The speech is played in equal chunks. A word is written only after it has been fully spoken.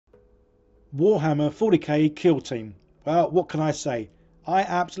Warhammer 40k Kill Team. Well, what can I say? I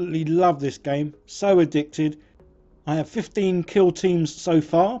absolutely love this game, so addicted. I have 15 kill teams so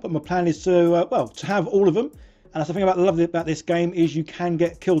far, but my plan is to, to have all of them. And that's the thing about about this game is you can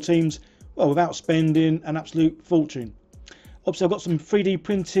get kill teams, well, without spending an absolute fortune. Obviously, I've got some 3D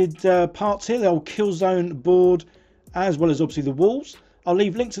printed parts here, the old kill zone board, as well as obviously the walls. I'll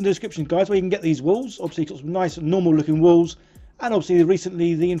leave links in the description, guys, where you can get these walls. Obviously, got some nice, normal looking walls. And obviously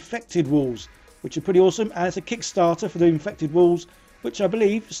recently the infected walls, which are pretty awesome, and it's a Kickstarter for the infected walls, which I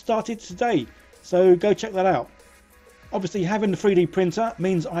believe started today, so go check that out. Obviously having the 3D printer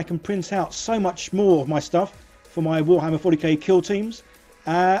means I can print out so much more of my stuff for my Warhammer 40k kill teams,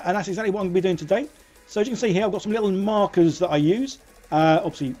 and that's exactly what I'm going to be doing today. So as you can see here, I've got some little markers that I use,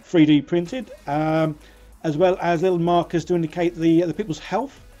 obviously 3D printed, as well as little markers to indicate the people's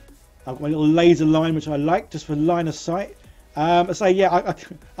health. I've got my little laser line, which I like just for line of sight. I say, yeah,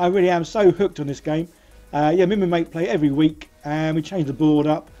 I really am so hooked on this game. Yeah, me and my mate play every week, and we change the board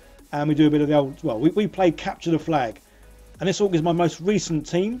up, and we do a bit of the old, well, we play Capture the Flag. And this orc is my most recent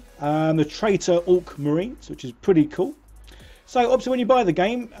team, the Traitor Orc Marines, which is pretty cool. So obviously when you buy the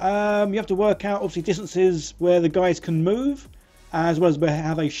game, you have to work out obviously distances where the guys can move, as well as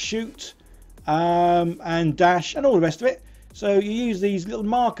how they shoot, and dash, and all the rest of it. So you use these little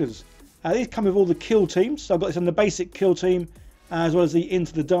markers. These come with all the kill teams, so I've got this on the basic kill team as well as the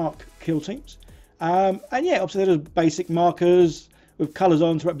Into the Dark kill teams. And yeah, obviously there's basic markers with colours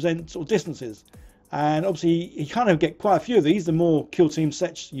on to represent sort of distances. And obviously you kind of get quite a few of these the more kill team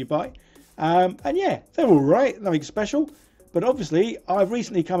sets you buy. And yeah, they're all right, nothing special. But obviously I've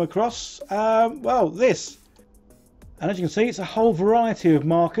recently come across, well, this. And as you can see, it's a whole variety of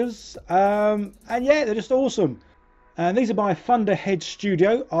markers. And yeah, they're just awesome. And these are by Thunderhead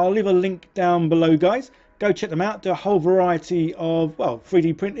Studio. I'll leave a link down below, guys. Go check them out. Do a whole variety of, well,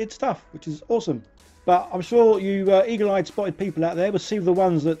 3D printed stuff, which is awesome. But I'm sure you eagle-eyed spotted people out there will see the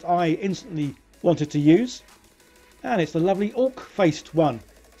ones that I instantly wanted to use. And it's the lovely orc-faced one.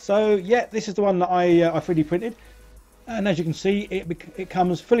 So yeah, this is the one that I 3D printed. And as you can see, it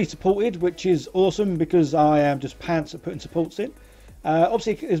comes fully supported, which is awesome because I am just pants at putting supports in.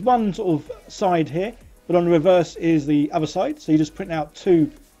 Obviously, there's one sort of side here. But on the reverse is the other side, so you just print out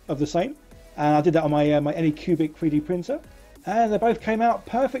two of the same. And I did that on my my Anycubic 3D printer, and they both came out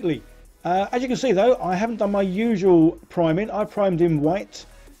perfectly. As you can see though, I haven't done my usual priming. I primed in white,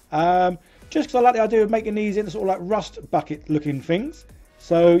 just because I like the idea of making these into sort of like rust bucket looking things.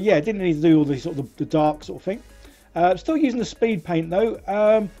 So yeah, didn't need to do all the sort of the dark sort of thing. Still using the speed paint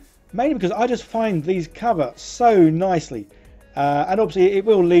though, mainly because I just find these cover so nicely. And obviously it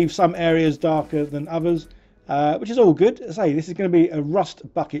will leave some areas darker than others, which is all good. As I say, this is going to be a rust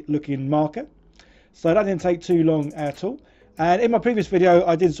bucket looking marker, so that didn't take too long at all. And in my previous video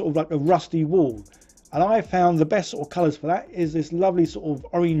I did sort of like a rusty wall, and I found the best sort of colours for that is this lovely sort of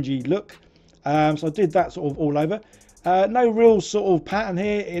orangey look. So I did that sort of all over. No real sort of pattern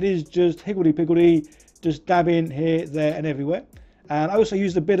here, it is just higgledy-piggledy, just dabbing here, there and everywhere. And I also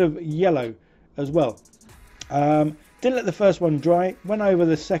used a bit of yellow as well. Didn't let the first one dry, went over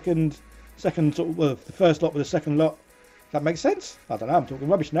the second sort of, well, the first lot with the second lot. That makes sense? I don't know, I'm talking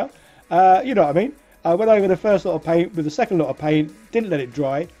rubbish now. You know what I mean. I went over the first lot of paint with the second lot of paint, didn't let it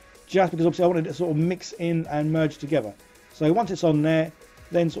dry, just because obviously I wanted it to sort of mix in and merge together. So once it's on there,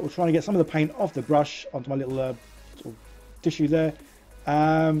 then sort of trying to get some of the paint off the brush onto my little sort of tissue there.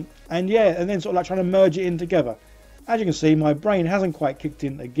 And yeah, and then sort of like trying to merge it in together. As you can see, my brain hasn't quite kicked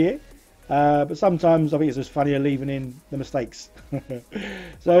into gear. But sometimes I think it's just funnier leaving in the mistakes.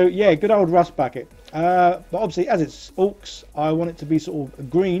 So yeah, good old rust bucket. But obviously as it's orcs, I want it to be sort of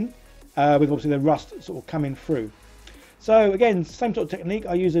green, with obviously the rust sort of coming through. So again, same sort of technique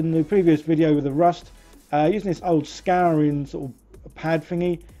I used in the previous video with the rust, using this old scouring sort of pad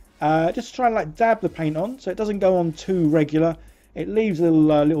thingy, just trying to like dab the paint on so it doesn't go on too regular. It leaves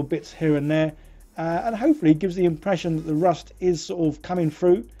little bits here and there, and hopefully gives the impression that the rust is sort of coming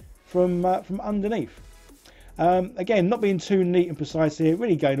through from underneath. Again, not being too neat and precise here,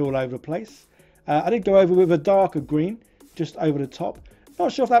 really going all over the place. I did go over with a darker green just over the top.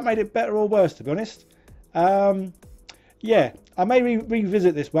 Not sure if that made it better or worse, to be honest. Yeah, I may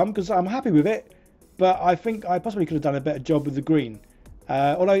revisit this one because I'm happy with it, but I think I possibly could have done a better job with the green.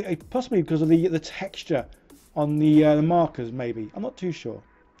 Although possibly because of the texture on the markers, maybe. I'm not too sure.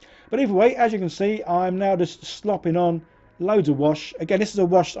 But either way, as you can see, I'm now just slopping on loads of wash. Again, this is a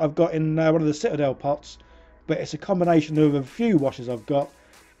wash I've got in one of the Citadel pots, but it's a combination of a few washes I've got.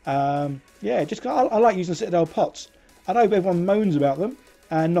 Yeah, just I like using Citadel pots. I know everyone moans about them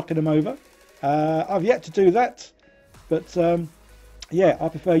and knocking them over. I've yet to do that, but yeah, I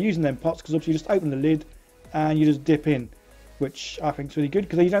prefer using them pots because obviously you just open the lid and you just dip in, which I think is really good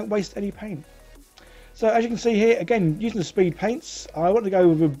because you don't waste any paint. So as you can see here, again, using the speed paints, I want to go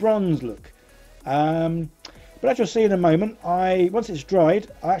with a bronze look. But as you'll see in a moment, once it's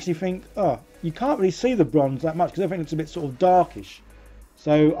dried, I actually think, oh, you can't really see the bronze that much because everything looks a bit sort of darkish.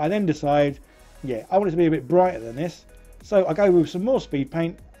 So I then decide, yeah, I want it to be a bit brighter than this. So I go with some more speed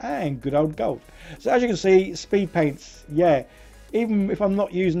paint and good old gold. So as you can see, speed paints, yeah, even if I'm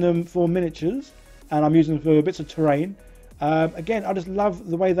not using them for miniatures and I'm using them for bits of terrain, again, I just love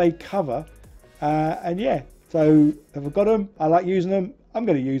the way they cover. And yeah, so if I've got them, I like using them, I'm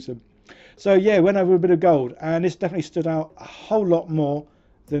going to use them. So yeah, went over a bit of gold, and this definitely stood out a whole lot more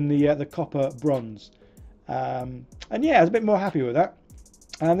than the copper bronze. And yeah, I was a bit more happy with that.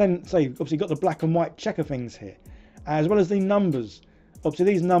 And then, say, obviously got the black and white checker things here, as well as the numbers. Obviously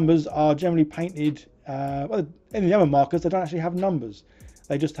these numbers are generally painted, well, in the other markers they don't actually have numbers.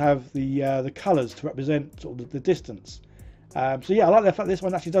 They just have the colours to represent sort of the distance. So yeah, I like the fact this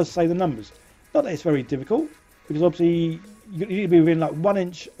one actually does say the numbers. Not that it's very difficult, because obviously you need to be within like 1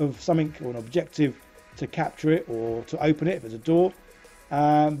 inch of something or an objective to capture it or to open it if it's a door.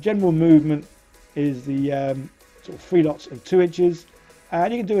 General movement is the sort of 3 lots of 2 inches,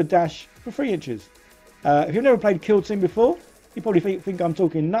 and you can do a dash for 3 inches. If you've never played Kill Team before, you probably think I'm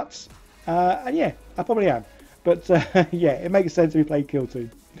talking nuts, and yeah, I probably am. But yeah, it makes sense if you play Kill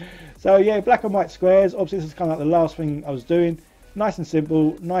Team. So yeah, black and white squares. Obviously this is kind of like the last thing I was doing. Nice and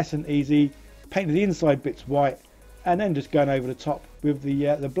simple, nice and easy. Painting the inside bits white, and then just going over the top with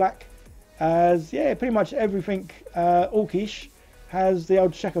the black. As yeah, pretty much everything Orcish has the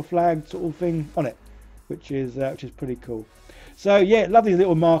old checker flag sort of thing on it, which is pretty cool. So yeah, love these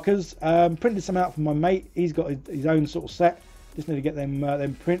little markers. Printed some out for my mate. He's got his own sort of set. Just need to get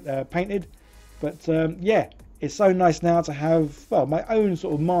them painted. But yeah, it's so nice now to have, well, my own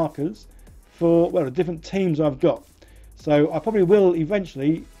sort of markers for, well, the different teams I've got. So I probably will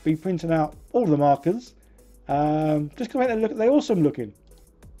eventually be printing out all the markers, just because they're awesome looking.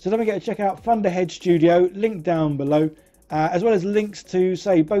 So don't forget to check out Thunderhead Studio, link down below, as well as links to,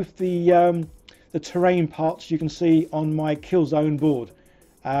 say, both the terrain parts you can see on my Killzone board.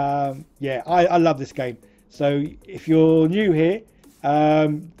 Yeah, I love this game. So if you're new here,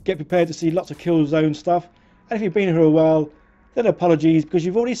 get prepared to see lots of Killzone stuff. And if you've been here a while, then apologies because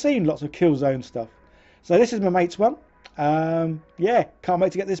you've already seen lots of Killzone stuff. So this is my mate's one. Yeah, can't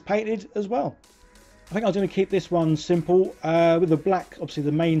wait to get this painted as well. I think I was going to keep this one simple with the black, obviously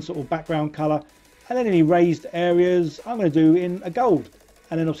the main sort of background colour, and then any raised areas I'm going to do in a gold,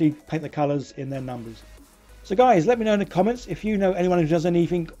 and then obviously paint the colours in their numbers. So guys, let me know in the comments if you know anyone who does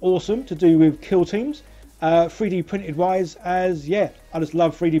anything awesome to do with kill teams, 3D printed wise, as yeah, I just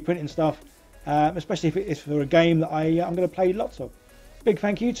love 3D printing stuff, especially if it is for a game that I'm going to play lots of. Big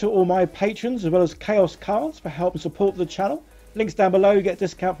thank you to all my patrons as well as Chaos Cards for helping support the channel. Links down below, you get a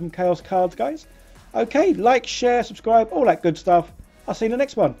discount from Chaos Cards, guys. Okay, like, share, subscribe, all that good stuff. I'll see you in the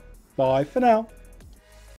next one. Bye for now.